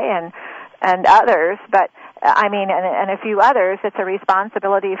I and others, but and a few others. It's a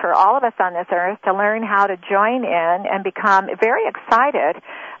responsibility for all of us on this earth to learn how to join in and become very excited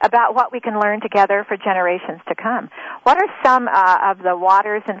about what we can learn together for generations to come. What are some of the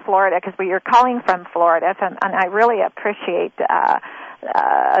waters in Florida? Because you're calling from Florida, and I really appreciate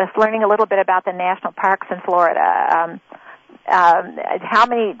us learning a little bit about the national parks in Florida. How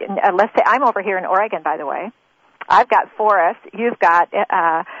many, let's say, I'm over here in Oregon, by the way. I've got forests. You've got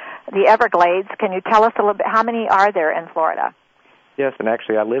the Everglades. Can you tell us a little bit, how many are there in Florida? Yes, and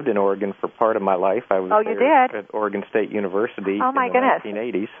actually I lived in Oregon for part of my life. I was there at Oregon State University in the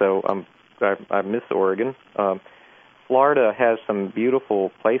 1980s, so I miss Oregon. Florida has some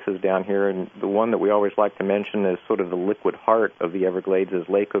beautiful places down here, and the one that we always like to mention is sort of the liquid heart of the Everglades is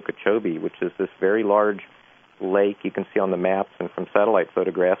Lake Okeechobee, which is this very large lake you can see on the maps and from satellite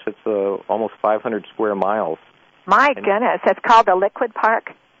photographs. It's almost 500 square miles. My goodness, it's called the Liquid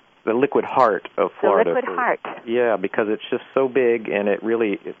Park? The liquid heart of Florida. The liquid heart. Yeah, because it's just so big, and it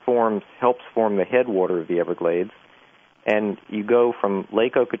helps form the headwater of the Everglades. And you go from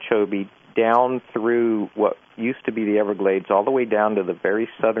Lake Okeechobee down through what used to be the Everglades all the way down to the very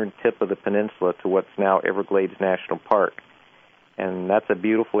southern tip of the peninsula to what's now Everglades National Park. And that's a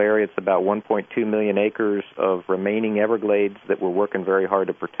beautiful area. It's about 1.2 million acres of remaining Everglades that we're working very hard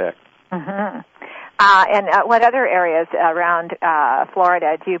to protect. Mm-hmm. And what other areas around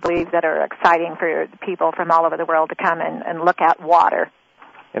Florida do you believe that are exciting for people from all over the world to come and look at water?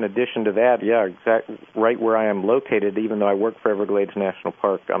 In addition to that, right where I am located, even though I work for Everglades National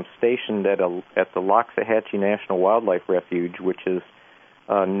Park, I'm stationed at the Loxahatchee National Wildlife Refuge, which is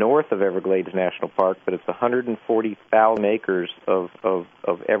north of Everglades National Park, but it's 140,000 acres of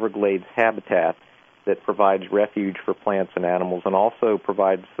Everglades habitat that provides refuge for plants and animals, and also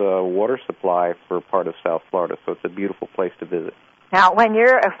provides water supply for part of South Florida. So it's a beautiful place to visit. Now,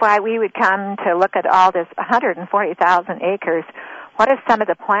 if we would come to look at all this 140,000 acres, what is some of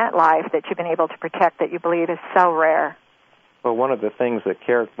the plant life that you've been able to protect that you believe is so rare? Well, one of the plants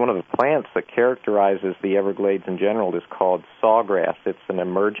that characterizes the Everglades in general is called sawgrass. It's an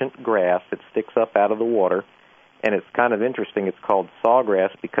emergent grass. It sticks up out of the water, and it's kind of interesting. It's called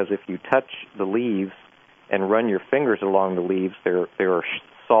sawgrass because if you touch the leaves and run your fingers along the leaves, there are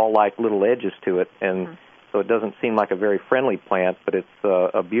saw-like little edges to it, and so it doesn't seem like a very friendly plant, but it's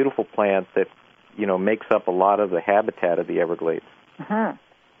a beautiful plant that makes up a lot of the habitat of the Everglades. Mm-hmm.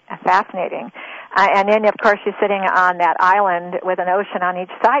 Fascinating. And then, of course, you're sitting on that island with an ocean on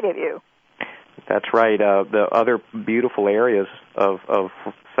each side of you. That's right. The other beautiful areas of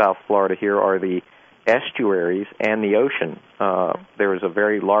South Florida here are the estuaries and the ocean. There is a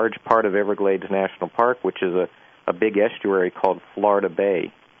very large part of Everglades National Park, which is a big estuary called Florida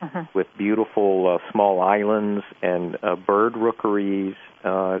Bay, with beautiful small islands and bird rookeries.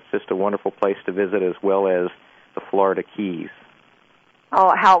 It's just a wonderful place to visit, as well as the Florida Keys.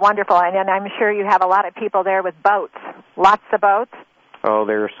 Oh, how wonderful. And then I'm sure you have a lot of people there with boats. Lots of boats? Oh,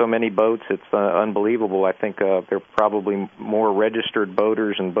 there are so many boats. It's unbelievable. I think there are probably more registered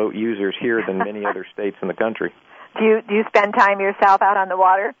boaters and boat users here than many other states in the country. Do you spend time yourself out on the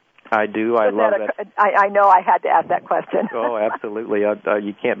water? I do. I love that. I know I had to ask that question. Oh, absolutely.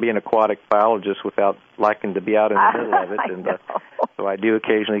 You can't be an aquatic biologist without liking to be out in the middle of it. And so I do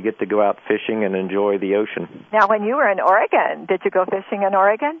occasionally get to go out fishing and enjoy the ocean. Now, when you were in Oregon, did you go fishing in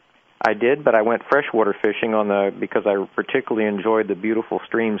Oregon? I did, but I went freshwater fishing because I particularly enjoyed the beautiful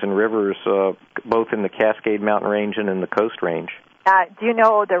streams and rivers, both in the Cascade Mountain Range and in the Coast Range. Do you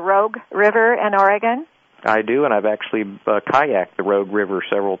know the Rogue River in Oregon? I do, and I've actually kayaked the Rogue River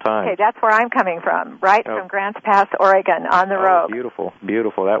several times. Okay, that's where I'm coming from, from Grants Pass, Oregon, on the Rogue. Beautiful,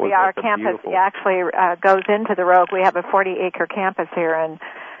 beautiful. Our campus actually goes into the Rogue. We have a 40-acre campus here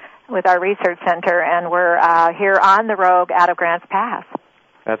with our research center, and we're here on the Rogue out of Grants Pass.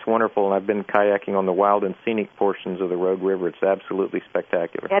 That's wonderful, and I've been kayaking on the wild and scenic portions of the Rogue River. It's absolutely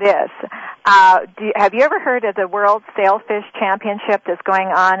spectacular. It is. Have you ever heard of the World Sailfish Championship that's going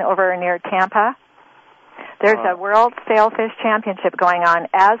on over near Tampa? There's a World Sailfish Championship going on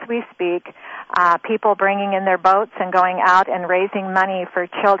as we speak. People bringing in their boats and going out and raising money for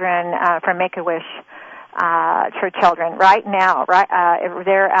children, for Make-A-Wish for children right now.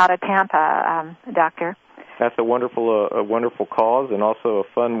 They're out of Tampa, Doctor. That's a wonderful cause, and also a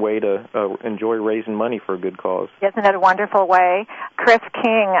fun way to enjoy raising money for a good cause. Isn't it a wonderful way? Chris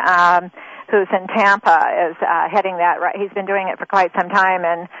King, who's in Tampa, is heading that. He's been doing it for quite some time,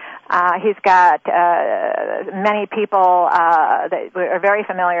 and he's got many people that are very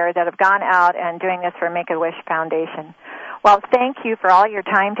familiar that have gone out and doing this for Make-A-Wish Foundation. Well, thank you for all your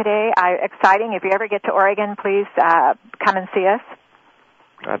time today. Exciting. If you ever get to Oregon, please come and see us.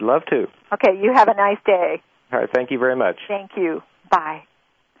 I'd love to. Okay, you have a nice day. All right, thank you very much. Thank you. Bye.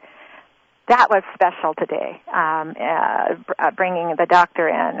 That was special today, bringing the doctor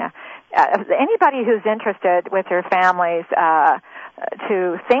in. Anybody who's interested with their families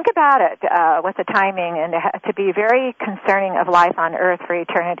to think about it with the timing and to be very concerning of life on Earth for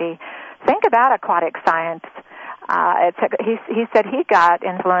eternity, think about aquatic science. He said he got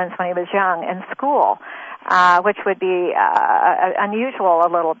influence when he was young in school, which would be unusual a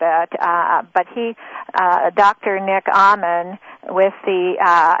little bit. But Dr. Nick Amann with the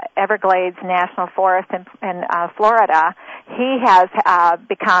Everglades National Forest in Florida, he has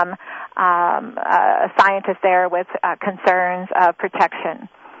become a scientist there with concerns of protection.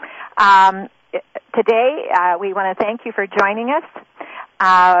 Today, we want to thank you for joining us.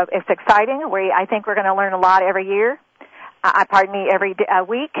 It's exciting. I think we're going to learn a lot every year. Every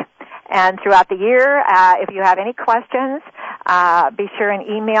week and throughout the year. If you have any questions, be sure and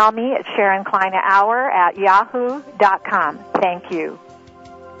email me at SharonKleineHour@yahoo.com. Thank you.